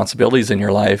basic responsibilities in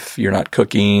your life, you're not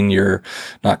cooking, you're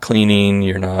not cleaning,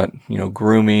 you're not,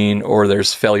 grooming, or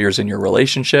there's failures in your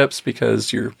relationships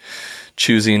because you're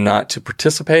choosing not to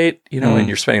participate, and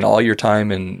you're spending all your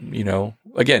time in,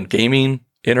 again, gaming,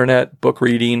 internet, book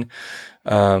reading.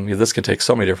 This can take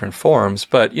so many different forms,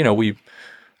 but,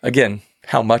 again,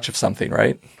 how much of something,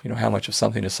 right? How much of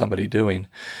something is somebody doing?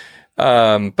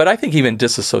 But I think even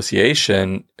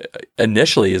disassociation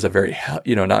initially is a very,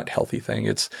 not healthy thing.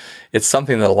 It's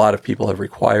something that a lot of people have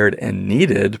required and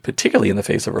needed, particularly in the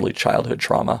face of early childhood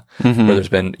trauma, where there's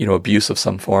been, abuse of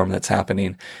some form that's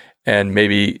happening. And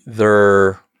maybe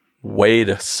their way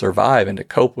to survive and to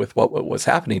cope with what was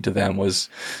happening to them was,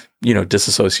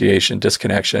 disassociation,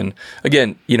 disconnection.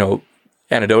 Again,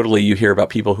 anecdotally, you hear about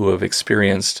people who have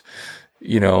experienced,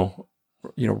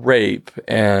 rape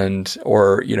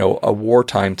or a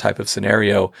wartime type of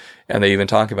scenario. And they even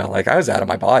talk about like, I was out of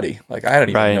my body. Like I don't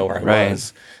even know where I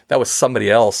was. That was somebody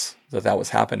else that was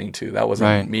happening to. That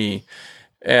wasn't me.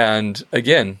 And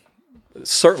again,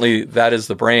 certainly that is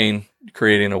the brain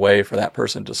creating a way for that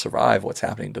person to survive what's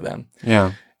happening to them.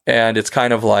 Yeah. And it's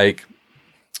kind of like,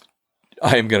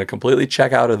 I am going to completely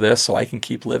check out of this so I can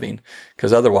keep living,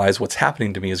 because otherwise what's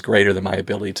happening to me is greater than my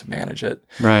ability to manage it.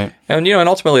 Right. And, and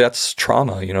ultimately that's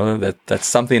trauma, that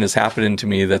something is happening to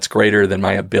me that's greater than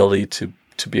my ability to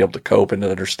be able to cope and to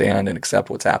understand and accept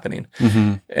what's happening.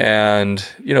 And,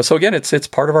 so again, it's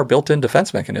part of our built-in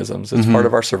defense mechanisms. It's part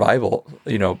of our survival,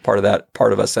 part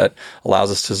of us that allows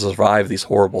us to survive these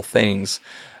horrible things.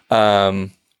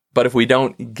 But if we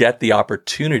don't get the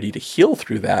opportunity to heal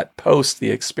through that post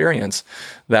the experience,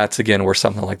 that's again where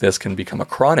something like this can become a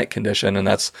chronic condition. And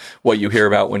that's what you hear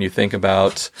about when you think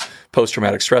about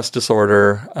post-traumatic stress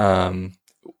disorder.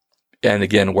 And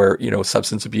again, where,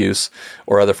 substance abuse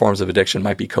or other forms of addiction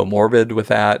might be comorbid with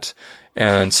that.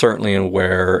 And certainly in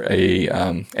where a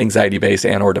anxiety-based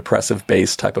and or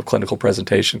depressive-based type of clinical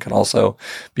presentation can also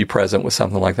be present with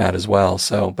something like that as well.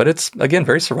 So, but it's, again,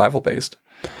 very survival-based.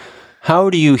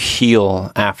 How do you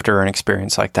heal after an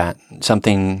experience like that?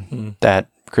 Something that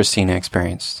Christina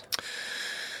experienced.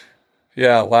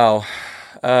 Yeah. Wow.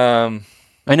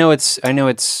 I know it's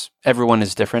everyone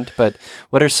is different, but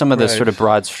what are some of the sort of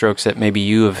broad strokes that maybe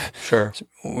you have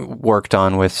worked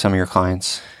on with some of your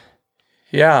clients?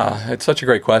 Yeah, it's such a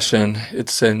great question.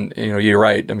 You're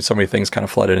right. I mean, so many things kind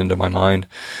of flooded into my mind,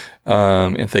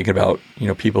 in thinking about,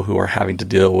 people who are having to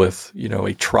deal with,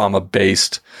 a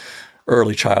trauma-based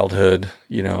early childhood,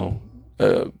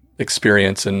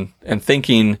 experience and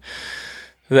thinking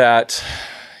that,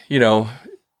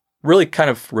 really kind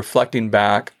of reflecting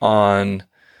back on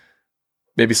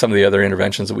maybe some of the other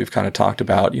interventions that we've kind of talked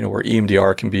about, where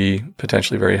EMDR can be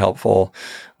potentially very helpful,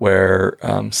 where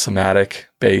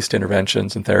somatic-based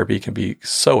interventions and therapy can be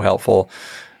so helpful,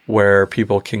 where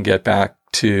people can get back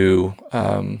to,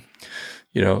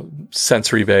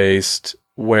 sensory-based,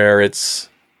 where it's,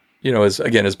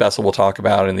 as Bessel will talk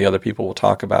about and the other people will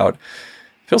talk about,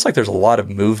 it feels like there's a lot of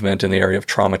movement in the area of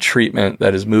trauma treatment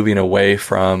that is moving away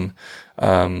from,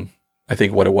 I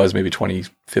think what it was maybe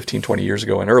 15, 20 years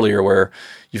ago and earlier, where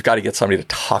you've got to get somebody to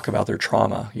talk about their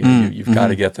trauma. You've got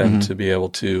to get them to be able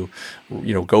to,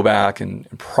 go back and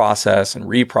process and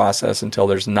reprocess until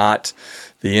there's not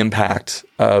the impact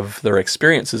of their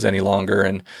experiences any longer.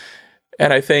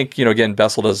 And I think, again,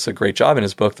 Bessel does a great job in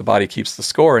his book, The Body Keeps the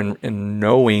Score, in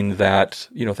knowing that,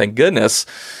 thank goodness,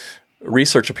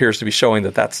 research appears to be showing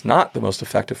that that's not the most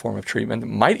effective form of treatment. It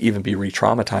might even be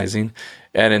re-traumatizing.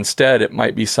 And instead, it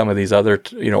might be some of these other,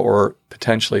 or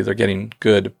potentially they're getting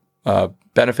good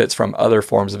benefits from other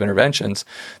forms of interventions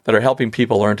that are helping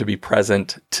people learn to be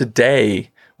present today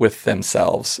with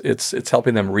themselves. It's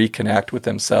helping them reconnect with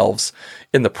themselves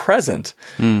in the present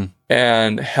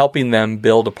and helping them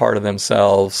build a part of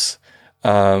themselves,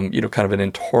 kind of an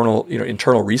internal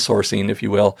resourcing, if you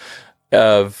will,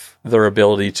 of their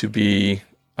ability to be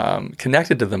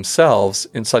connected to themselves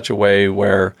in such a way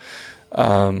where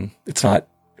it's not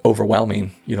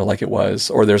overwhelming, like it was,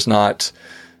 or there's not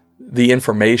the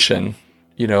information,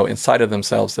 inside of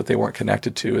themselves that they weren't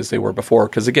connected to as they were before.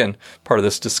 Because again, part of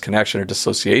this disconnection or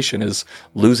dissociation is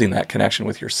losing that connection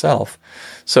with yourself.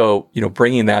 So,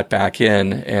 bringing that back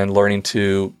in and learning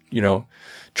to,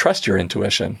 trust your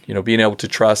intuition, being able to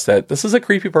trust that this is a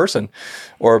creepy person,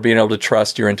 or being able to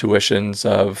trust your intuitions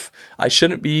of, I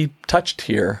shouldn't be touched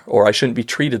here, or I shouldn't be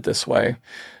treated this way.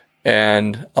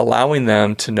 And allowing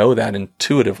them to know that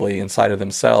intuitively inside of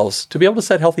themselves, to be able to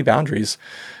set healthy boundaries.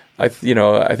 I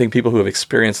think people who have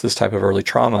experienced this type of early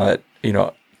trauma,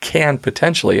 can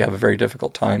potentially have a very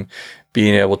difficult time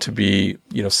being able to be,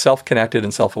 self-connected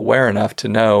and self-aware enough to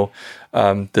know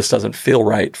this doesn't feel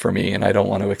right for me and I don't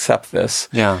want to accept this.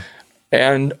 Yeah.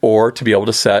 And or to be able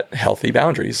to set healthy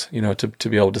boundaries, to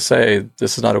be able to say,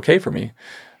 this is not okay for me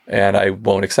and I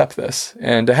won't accept this.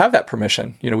 And to have that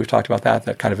permission, we've talked about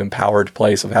that kind of empowered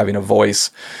place of having a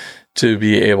voice, to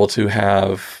be able to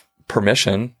have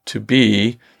permission to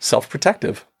be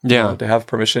self-protective. Yeah. To have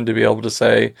permission to be able to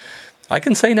say, I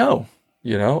can say no,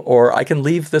 or I can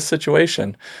leave this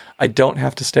situation. I don't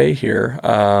have to stay here.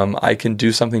 I can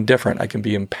do something different. I can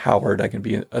be empowered. I can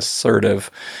be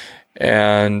assertive.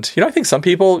 And, I think some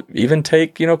people even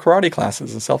take, karate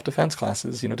classes and self-defense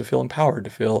classes, to feel empowered, to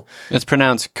feel... It's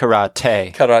pronounced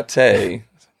karate. Karate.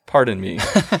 Pardon me.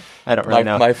 I don't really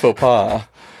know. My faux pas.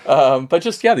 But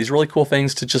just, these really cool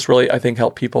things to just really, I think,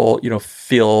 help people,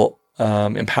 feel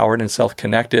empowered and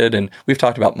self-connected. And we've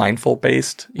talked about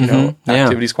mindful-based,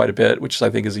 activities quite a bit, which I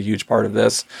think is a huge part of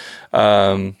this.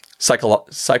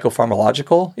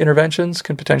 Psychopharmacological interventions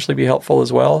can potentially be helpful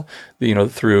as well,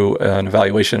 through an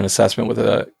evaluation and assessment with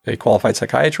a qualified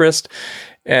psychiatrist.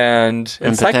 And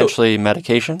potentially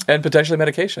medication? And potentially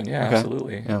medication, okay.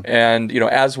 Absolutely. Yeah. And,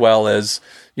 as well as,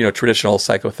 traditional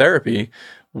psychotherapy,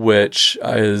 which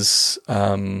is,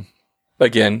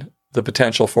 again, the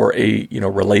potential for a,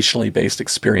 relationally based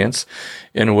experience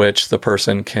in which the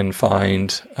person can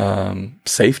find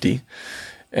safety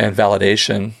and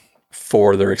validation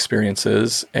for their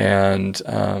experiences and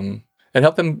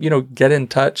help them, get in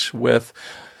touch with.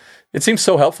 It seems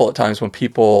so helpful at times when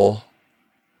people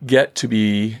get to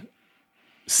be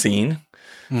seen,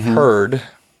 heard,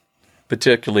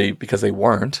 particularly because they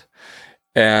weren't,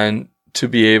 and to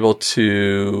be able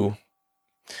to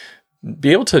to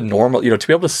be able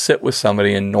to sit with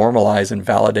somebody and normalize and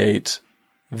validate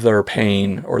their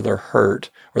pain or their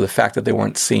hurt or the fact that they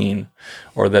weren't seen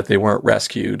or that they weren't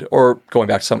rescued, or going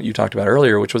back to something you talked about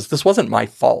earlier, which was, this wasn't my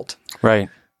fault. Right.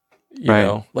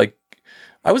 Like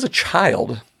I was a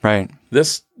child. Right.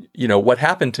 This, what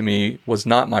happened to me was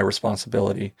not my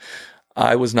responsibility.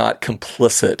 I was not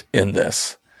complicit in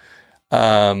this.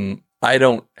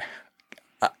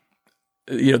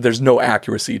 There's no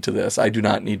accuracy to this. I do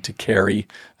not need to carry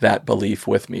that belief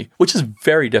with me, which is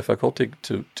very difficult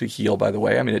to heal, by the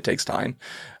way. I mean, it takes time.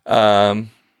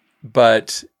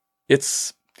 But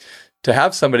it's to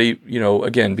have somebody,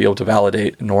 again, be able to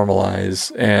validate and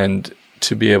normalize and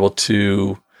to be able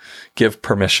to give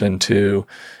permission to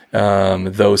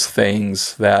those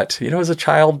things that, as a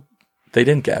child, they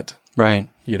didn't get. Right.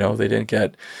 They didn't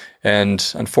get,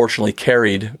 and unfortunately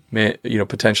carried,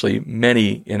 potentially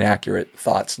many inaccurate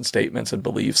thoughts and statements and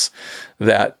beliefs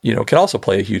that, can also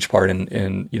play a huge part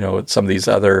in some of these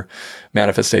other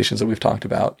manifestations that we've talked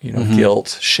about,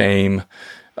 guilt, shame,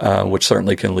 which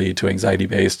certainly can lead to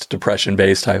anxiety-based,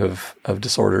 depression-based type of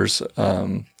disorders.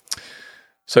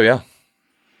 So yeah.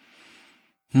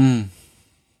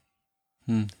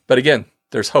 But again,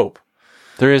 there's hope.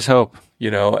 There is hope.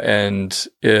 And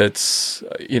it's,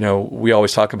 we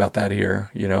always talk about that here,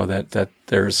 that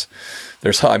there's,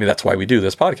 I mean, that's why we do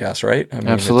this podcast, right? I mean,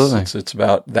 absolutely. It's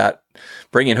about that,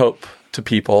 bringing hope to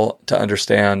people to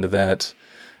understand that,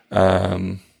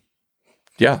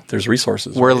 there's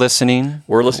resources. We're listening.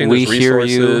 We're listening. We there's hear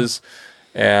resources,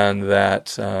 and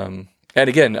that, and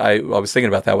again, I was thinking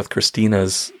about that with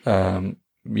Christina's,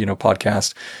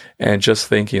 podcast, and just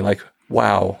thinking like,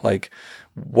 wow, like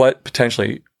what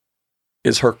potentially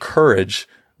is her courage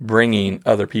bringing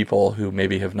other people who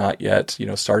maybe have not yet,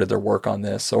 started their work on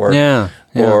this, or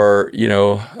are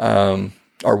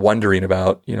wondering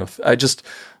about,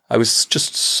 I was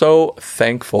just so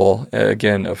thankful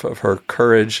again of her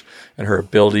courage and her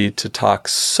ability to talk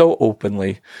so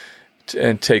openly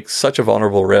and take such a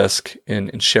vulnerable risk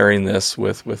in sharing this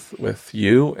with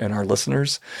you and our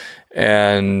listeners,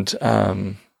 and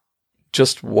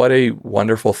just what a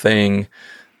wonderful thing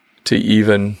to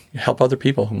even help other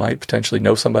people who might potentially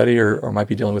know somebody or might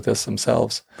be dealing with this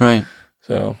themselves. Right.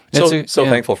 So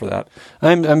thankful for that.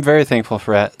 I'm very thankful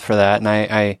for that, and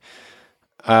I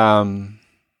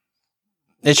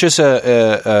it's just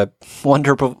a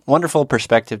wonderful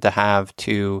perspective to have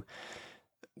to,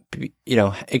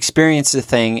 experience the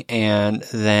thing and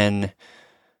then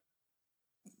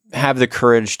have the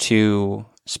courage to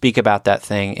speak about that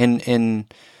thing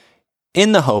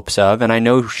in the hopes of, and I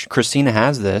know Christina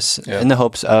has this, in the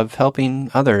hopes of helping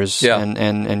others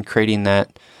and creating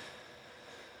that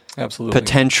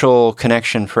potential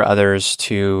connection for others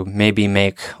to maybe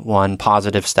make one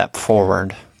positive step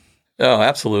forward. Oh,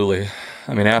 absolutely.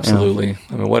 I mean, absolutely. Yeah.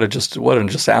 I mean, what a just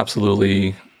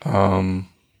absolutely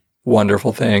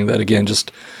wonderful thing that, again,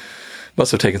 just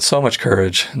must have taken so much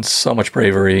courage and so much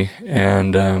bravery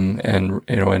and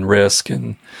risk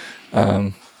and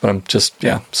but I'm just,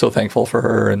 so thankful for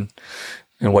her and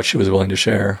what she was willing to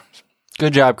share.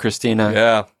 Good job,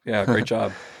 Christina. Yeah, great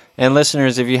job. And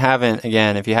listeners, if you haven't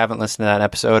listened to that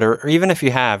episode, or even if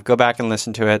you have, go back and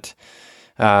listen to it.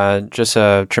 Just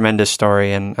a tremendous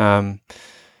story. And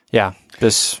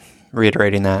just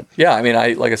reiterating that. Yeah, I mean,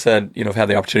 like I said, I've had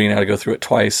the opportunity now to go through it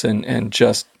twice and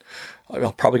just,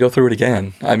 I'll probably go through it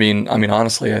again. I mean,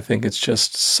 honestly, I think it's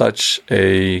just such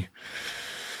a...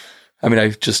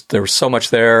 there was so much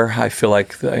there. I feel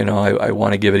like, I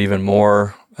want to give it even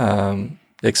more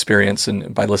experience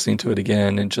and by listening to it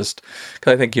again, and just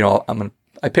because I think,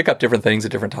 I pick up different things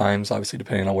at different times, obviously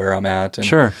depending on where I'm at. And,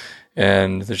 sure.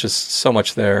 And there's just so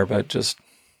much there, but just,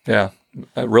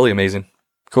 really amazing.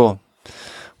 Cool.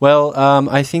 Well,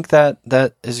 I think that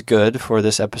is good for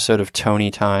this episode of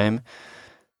Tony Time.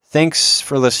 Thanks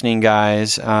for listening,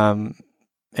 guys.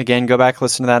 Again, go back,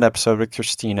 listen to that episode with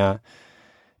Christina.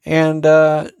 And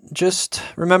just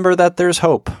remember that there's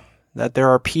hope, that there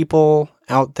are people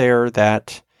out there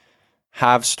that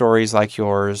have stories like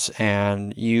yours,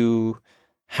 and you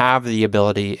have the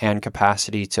ability and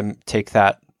capacity to take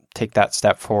that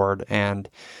step forward. And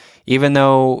even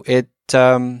though it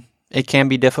can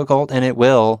be difficult, and it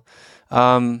will,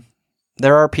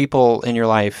 there are people in your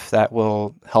life that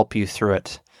will help you through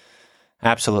it.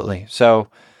 Absolutely. So,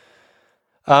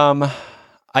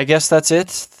 I guess that's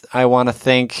it. I want to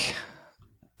thank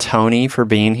Tony for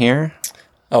being here.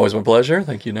 Always my pleasure.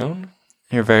 Thank you, Known.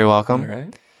 You're very welcome. All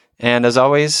right. And as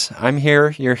always, I'm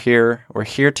here, you're here. We're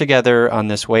here together on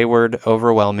this wayward,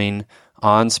 overwhelming,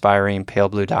 awe-inspiring pale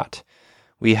blue dot.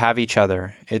 We have each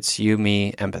other. It's you,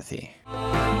 me, empathy.